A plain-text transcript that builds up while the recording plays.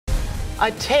A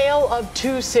tale of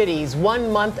two cities,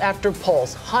 1 month after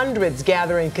Pulse. Hundreds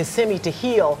gather in Kissimmee to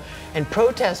heal, and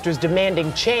protesters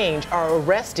demanding change are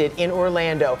arrested in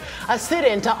Orlando. A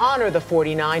sit-in to honor the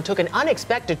 49 took an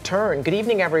unexpected turn. Good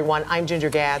evening, everyone. I'm Ginger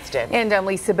Gadsden. And I'm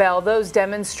Lisa Bell. Those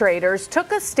demonstrators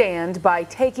took a stand by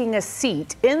taking a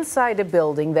seat inside a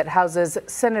building that houses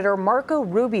Senator Marco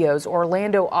Rubio's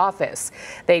Orlando office.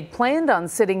 They'd planned on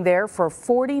sitting there for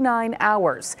 49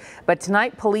 hours. But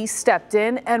tonight, police stepped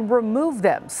in and removed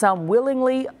them, some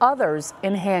willingly, others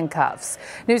in handcuffs.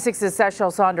 News 6's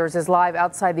Sechelle Saunders is live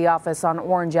outside the office on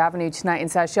Orange Avenue tonight. In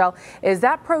Sechelle, is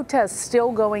that protest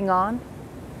still going on?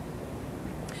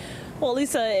 Well,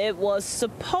 Lisa, it was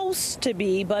supposed to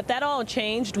be, but that all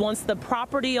changed once the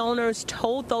property owners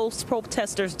told those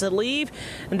protesters to leave.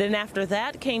 And then after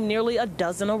that came nearly a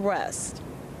dozen arrests.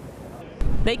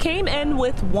 They came in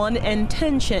with one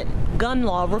intention: gun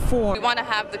law reform. We want to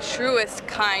have the truest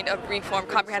kind of reform,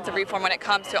 comprehensive reform, when it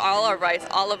comes to all our rights,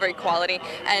 all of our equality,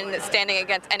 and standing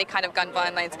against any kind of gun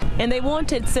violence. And they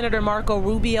wanted Senator Marco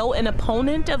Rubio, an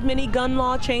opponent of many gun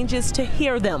law changes, to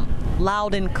hear them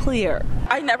loud and clear.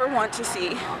 I never want to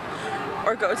see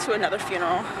or go to another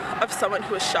funeral of someone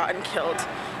who was shot and killed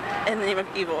in the name of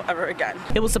evil ever again.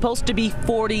 It was supposed to be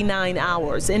 49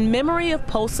 hours in memory of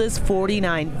Pulse's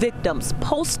 49 victims,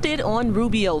 posted on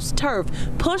Rubio's turf,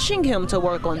 pushing him to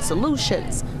work on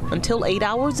solutions until 8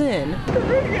 hours in.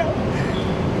 Rubio,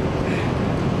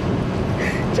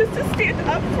 just to stand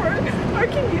up for our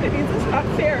communities is not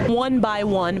fair. One by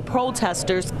one,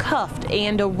 protesters cuffed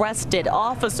and arrested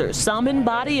officers, some in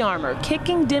body armor,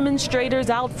 kicking demonstrators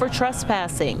out for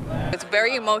trespassing. It's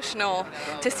very emotional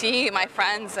to see my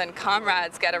friends and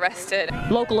comrades get arrested.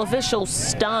 Local officials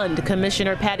stunned.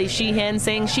 Commissioner Patty Sheehan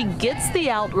saying she gets the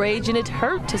outrage and it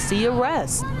hurt to see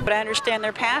arrests. But I understand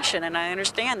their passion, and I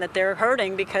understand that they're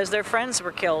hurting because their friends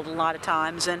were killed a lot of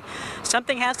times, and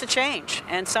something has to change,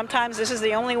 and sometimes this is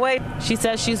the only way. She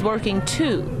says she's working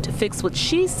too to fix what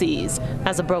she sees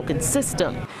as a broken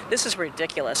system. This is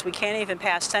ridiculous. We can't even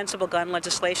pass sensible gun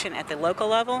legislation at the local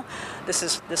level.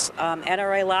 This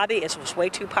NRA lobby is way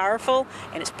too powerful,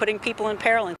 and it's putting people in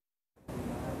peril.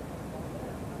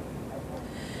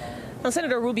 Now,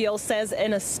 Senator Rubio says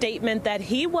in a statement that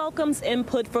he welcomes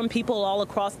input from people all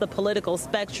across the political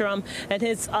spectrum, and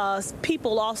his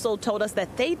people also told us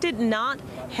that they did not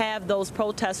have those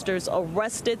protesters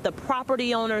arrested. The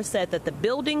property owner said that the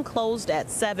building closed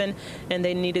at 7 and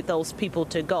they needed those people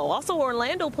to go. Also,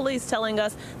 Orlando police telling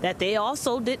us that they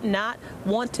also did not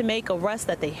want to make arrests,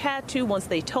 that they had to once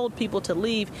they told people to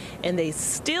leave, and they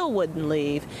still wouldn't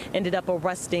leave, ended up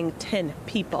arresting 10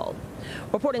 people.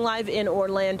 Reporting live in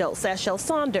Orlando, Sechelle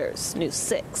Saunders, News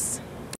 6.